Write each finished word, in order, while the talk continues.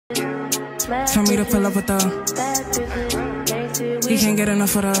For me to pull up with the, he can't get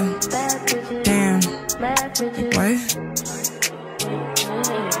enough of the, damn, what?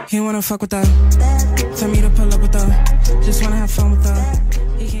 He wanna fuck with the, for me to pull up with the, just wanna have fun with the,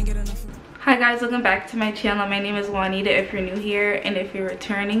 he can't get enough of the. Hi guys, welcome back to my channel. My name is Juanita if you're new here, and if you're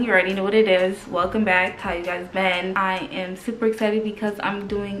returning, you already know what it is. Welcome back. How you guys been? I am super excited because I'm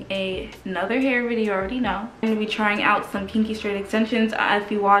doing another hair video. You already know. I'm gonna be trying out some kinky straight extensions.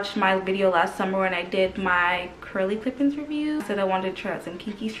 If you watched my video last summer when I did my curly clip-ins review, I said I wanted to try out some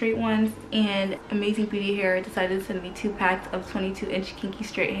kinky straight ones, and Amazing Beauty Hair decided to send me 2 packs of 22-inch kinky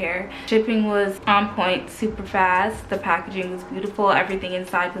straight hair. Shipping was on point, super fast. The packaging was beautiful. Everything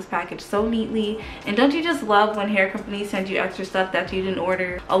inside was packaged so neatly. And don't you just love when hair companies send you extra stuff that you didn't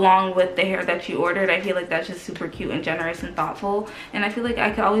order along with the hair that you ordered? I feel like that's just super cute and generous and thoughtful. And I feel like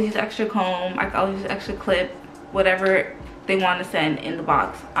I could always use extra comb, I could always use extra clip, whatever they want to send in the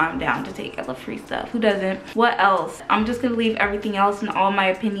box. I'm down to take. I love free stuff. Who doesn't? What else? I'm just gonna leave everything else and all my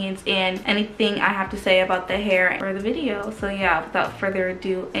opinions and anything I have to say about the hair for the video. So yeah, without further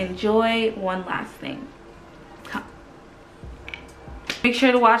ado, enjoy. One last thing. Make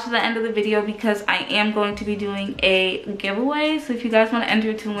sure to watch the end of the video because I am going to be doing a giveaway. So if you guys want to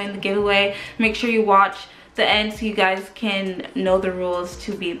enter to win the giveaway, make sure you watch the end so you guys can know the rules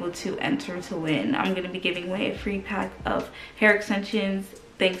to be able to enter to win. I'm going to be giving away a free pack of hair extensions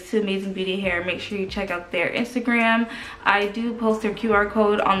thanks to Amazing Beauty Hair. Make sure you check out their Instagram. I do post their QR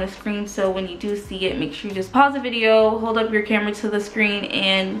code on the screen, so when you do see it, make sure you just pause the video, hold up your camera to the screen,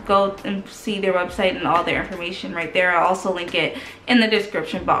 and go and see their website and all their information right there. I'll also link it in the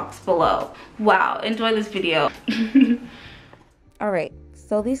description box below. Wow, enjoy this video. Alright,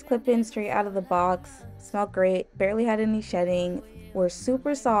 so these clip-ins straight out of the box smell great, barely had any shedding, were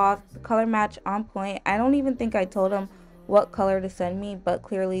super soft, the color match on point. I don't even think I told them what color to send me, but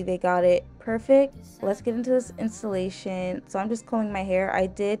clearly they got it perfect. Let's get into this installation. So I'm just combing my hair. I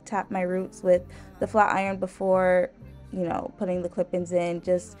did tap my roots with the flat iron before, you know, putting the clip-ins in,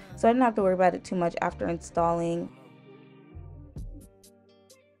 just so I didn't have to worry about it too much after installing.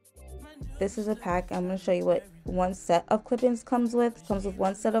 This is a pack. I'm going to show you what one set of clip-ins comes with. It comes with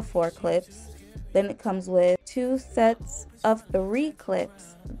one set of 4 clips. Then it comes with 2 sets of 3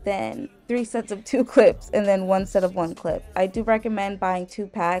 clips, then 3 sets of 2 clips, and then 1 set of 1 clip. I do recommend buying 2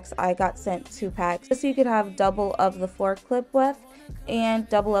 packs. I got sent 2 packs just so you could have double of the 4 clip width and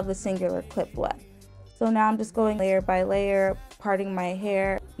double of the singular clip width. So now I'm just going layer by layer, parting my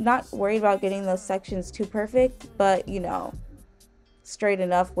hair. Not worried about getting those sections too perfect, but you know, straight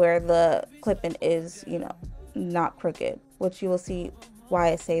enough where the clip-in is, you know, not crooked, which you will see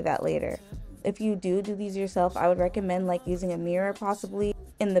why I say that later. If you do these yourself, I would recommend like using a mirror possibly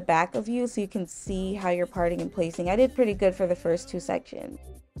in the back of you so you can see how you're parting and placing. I did pretty good for the first 2 sections.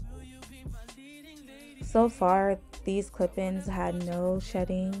 So far, these clip-ins had no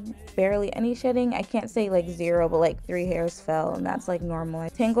shedding, barely any shedding. I can't say like 0, but like 3 hairs fell, and that's like normal.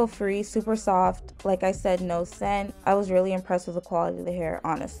 Tangle free, super soft. Like I said, no scent. I was really impressed with the quality of the hair,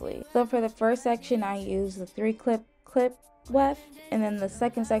 honestly. So for the first section, I used the 3 clip weft, and then the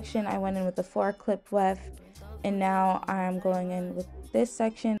second section I went in with the 4 clip weft, and now I'm going in with this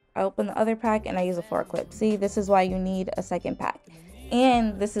section. I open the other pack and I use a 4 clip. See, this is why you need a second pack,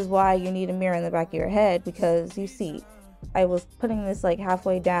 and this is why you need a mirror in the back of your head, because you see I was putting this like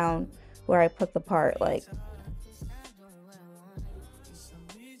halfway down where I put the part, like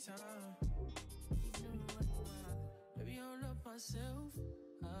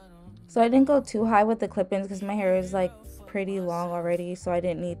so I didn't go too high with the clip-ins because my hair is like pretty long already, so I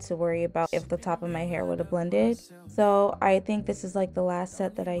didn't need to worry about if the top of my hair would have blended. So I think this is like the last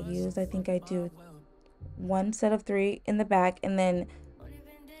set that I used. I think I do 1 set of 3 in the back and then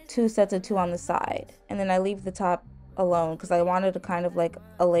 2 sets of 2 on the side, and then I leave the top alone because I wanted a kind of like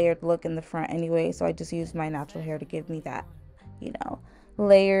a layered look in the front anyway, so I just used my natural hair to give me that, you know,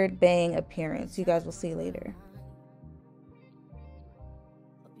 layered bang appearance. You guys will see later.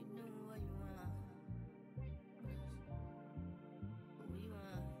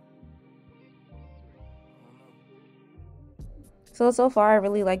 So far I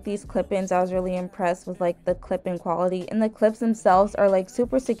really like these clip-ins. I was really impressed with like the clip-in quality, and the clips themselves are like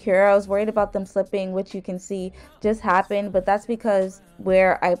super secure. I was worried about them slipping, which you can see just happened, but that's because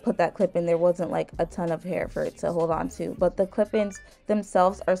where I put that clip in there wasn't like a ton of hair for it to hold on to. But the clip-ins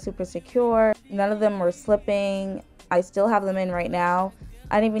themselves are super secure. None of them were slipping. I still have them in right now.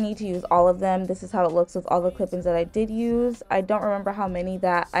 I didn't even need to use all of them. This is how it looks with all the clip-ins that I did use. I don't remember how many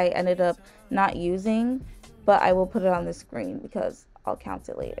that I ended up not using, but I will put it on the screen because I'll count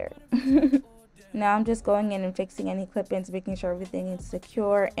it later. Now I'm just going in and fixing any clip-ins, making sure everything is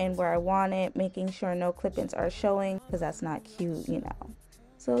secure and where I want it, making sure no clip-ins are showing because that's not cute, you know.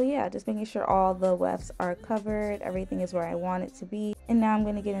 So yeah, just making sure all the wefts are covered, everything is where I want it to be. And now I'm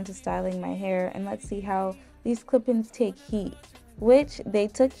going to get into styling my hair, and let's see how these clip-ins take heat, which they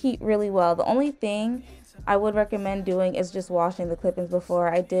took heat really well. The only thing I would recommend doing is just washing the clip-ins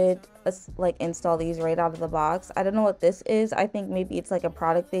before. I did like install these right out of the box. I don't know what this is. I think maybe it's like a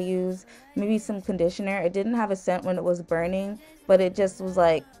product they use, maybe some conditioner. It didn't have a scent when it was burning, but it just was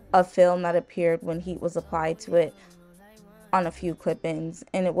like a film that appeared when heat was applied to it on a few clip-ins,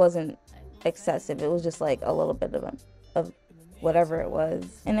 and it wasn't excessive. It was just like a little bit of whatever it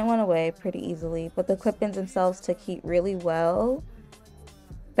was, and it went away pretty easily. But the clip-ins themselves took heat really well,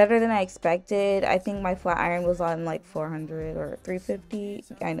 better than I expected. I think my flat iron was on like 400 or 350.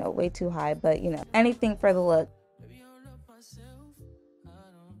 I know, way too high, but you know, anything for the look.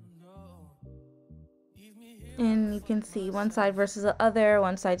 And you can see one side versus the other,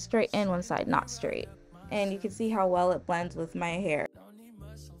 one side straight and one side not straight. And you can see how well it blends with my hair.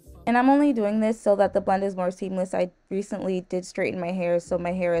 And I'm only doing this so that the blend is more seamless. I recently did straighten my hair, so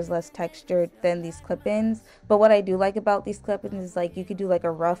my hair is less textured than these clip-ins. But what I do like about these clip-ins is like you could do like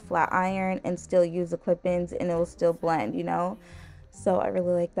a rough flat iron and still use the clip-ins and it will still blend, you know? So I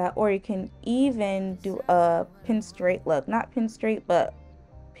really like that. Or you can even do a pin straight look. Not pin straight, but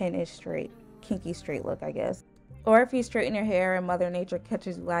pin-ish straight. Kinky straight look, I guess. Or if you straighten your hair and Mother Nature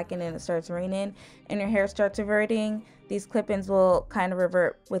catches you lacking and it starts raining and your hair starts reverting, these clip-ins will kind of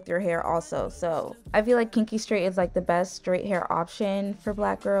revert with your hair also. So I feel like kinky straight is like the best straight hair option for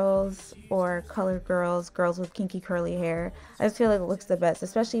black girls or colored girls, girls with kinky curly hair. I just feel like it looks the best,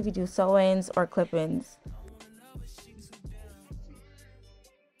 especially if you do sew-ins or clip-ins.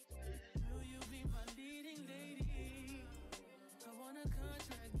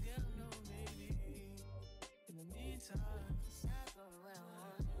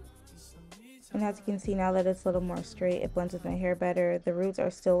 And as you can see, now that it's a little more straight, it blends with my hair better. The roots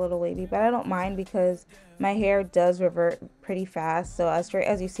are still a little wavy, but I don't mind because my hair does revert pretty fast. So as straight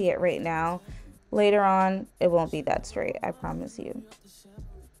as you see it right now, later on, it won't be that straight, I promise you.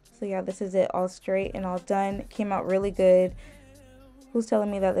 So yeah, this is it, all straight and all done. It came out really good. Who's telling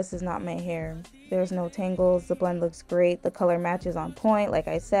me that this is not my hair? There's no tangles. The blend looks great. The color match is on point, like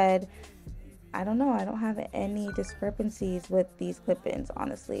I said. I don't know, I don't have any discrepancies with these clip-ins,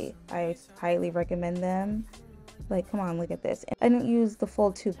 honestly. I highly recommend them. Like, come on, look at this. I didn't use the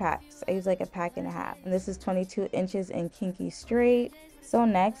full 2 packs. I used like a pack and a half. And this is 22 inches in kinky straight. So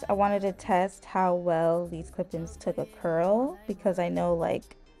next, I wanted to test how well these clip-ins took a curl, because I know,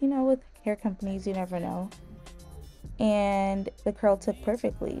 like, you know, with hair companies, you never know. And the curl took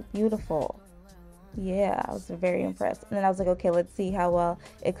perfectly. Beautiful. Yeah, I was very impressed. And then I was like, okay, let's see how well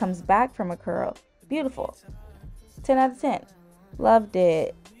it comes back from a curl. Beautiful. 10 out of 10. Loved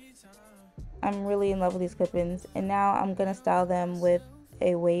it. I'm really in love with these clip-ins. And now I'm going to style them with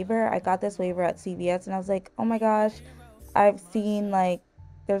a waver. I got this waver at CVS and I was like, oh my gosh, I've seen like,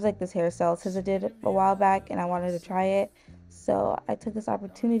 there's like this hairstyle SZA did a while back and I wanted to try it. So I took this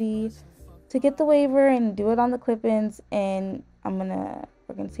opportunity to get the waver and do it on the clip-ins, and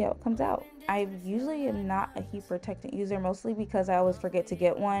we're gonna see how it comes out. I usually am not a heat protectant user, mostly because I always forget to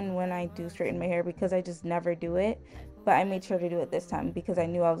get one when I do straighten my hair because I just never do it. But I made sure to do it this time because I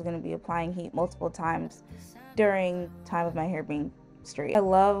knew I was going to be applying heat multiple times during time of my hair being straight. I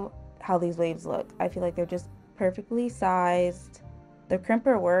love how these waves look. I feel like they're just perfectly sized. The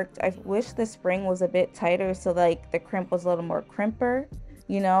crimper worked. I wish the spring was a bit tighter so like the crimp was a little more crimper,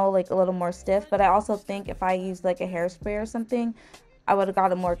 you know, like a little more stiff. But I also think if I used like a hairspray or something, I would have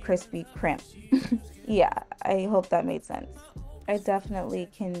got a more crispy crimp. Yeah, I hope that made sense. I definitely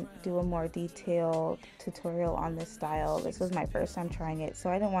can do a more detailed tutorial on this style. This was my first time trying it, so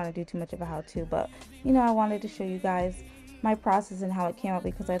I didn't want to do too much of a how-to, but you know, I wanted to show you guys my process and how it came out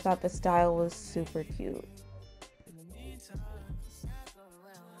because I thought the style was super cute.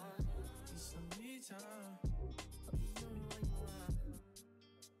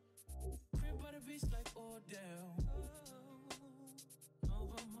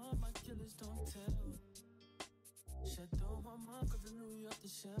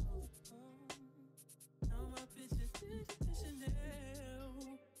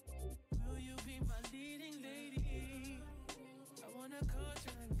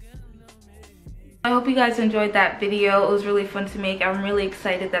 I hope you guys enjoyed that video. It was really fun to make. I'm really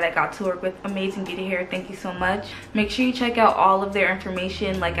excited that I got to work with Amazing Beauty Hair. Thank you so much. Make sure you check out all of their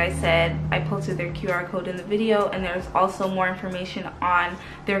information. Like I said, I posted their QR code in the video, and there's also more information on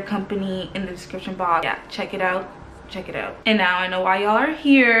their company in the description box. Yeah, check it out. check it out. And now I know why y'all are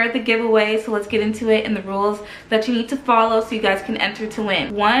here, the giveaway, so let's get into it and the rules that you need to follow so you guys can enter to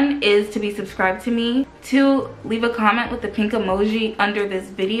win. 1 is to be subscribed to me. 2, leave a comment with the pink emoji under this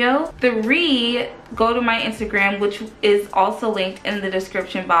video. 3, go to my Instagram, which is also linked in the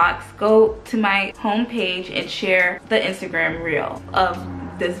description box. Go to my homepage and share the Instagram reel of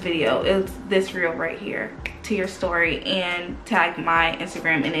this video. It's this reel right here, to your story, and tag my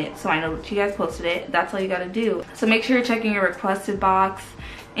Instagram in it so I know that you guys posted it. That's all you gotta do. So make sure you're checking your requested box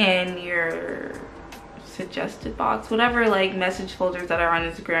and your suggested box, whatever like message folders that are on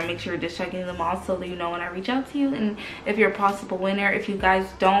Instagram. Make sure you're just checking them all so that you know when I reach out to you. And if you're a possible winner, if you guys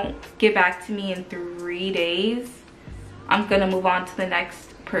don't get back to me in 3 days, I'm gonna move on to the next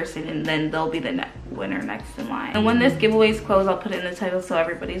person, and then they'll be the winner next in line. And when this giveaway is closed, I'll put it in the title so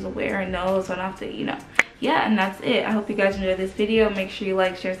everybody's aware and knows, so I don't have to, you know. Yeah, and that's it. I hope you guys enjoyed this video. Make sure you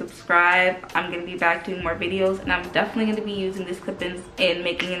like, share, subscribe. I'm gonna be back doing more videos, and I'm definitely gonna be using these clip-ins in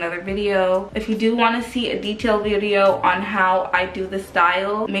making another video. If you do want to see a detailed video on how I do the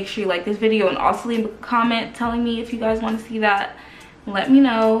style, make sure you like this video and also leave a comment telling me if you guys want to see that. Let me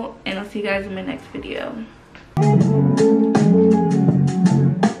know, and I'll see you guys in my next video.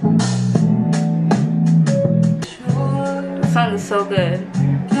 The song is so good.